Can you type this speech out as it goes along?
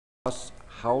Us,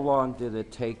 how long did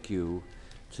it take you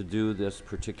to do this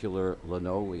particular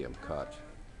linoleum cut?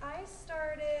 I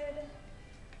started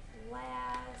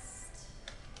last,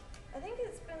 I think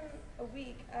it's been a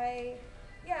week.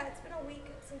 Yeah, it's been a week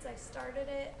since I started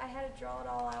it. I had to draw it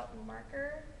all out in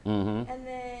marker and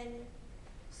then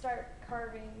start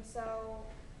carving. So,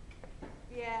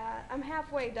 yeah, I'm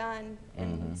halfway done.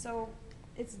 And so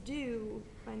it's due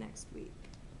by next week,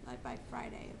 like by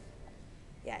Friday.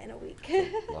 Yeah, in a week.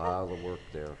 A lot of work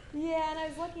there. Yeah, and I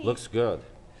was lucky. Looks good.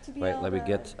 To be Wait, able let me to,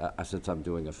 get, since I'm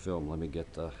doing a film, let me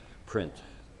get the print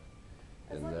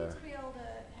I was in lucky there. to be able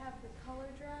to have the color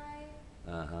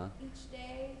dry each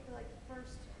day for like the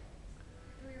first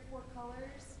 3 or 4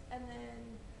 colors, and then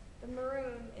the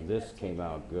maroon. This came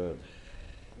out good.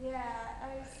 Yeah,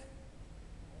 I was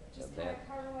just kind That- of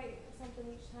carving away something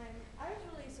each time. I was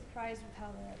really surprised with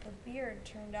how the beard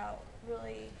turned out.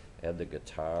 Really, Add the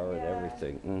guitar and Yeah.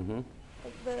 everything.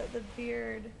 like the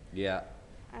beard Yeah,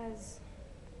 as.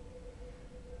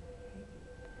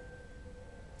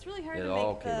 It's really hard it to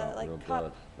all make came the out real like good.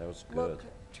 cup That was good. look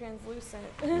translucent.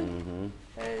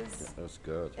 Because That was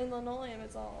good. in linoleum,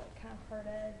 it's all kind of hard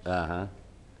edge.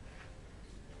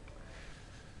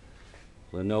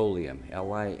 Linoleum,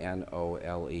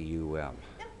 Linoleum.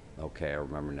 Yep. Okay, I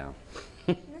remember now.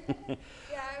 Yeah,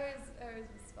 I was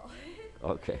misspelled.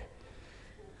 Okay.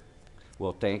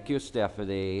 Well, thank you,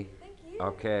 Stephanie. Thank you.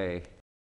 Okay.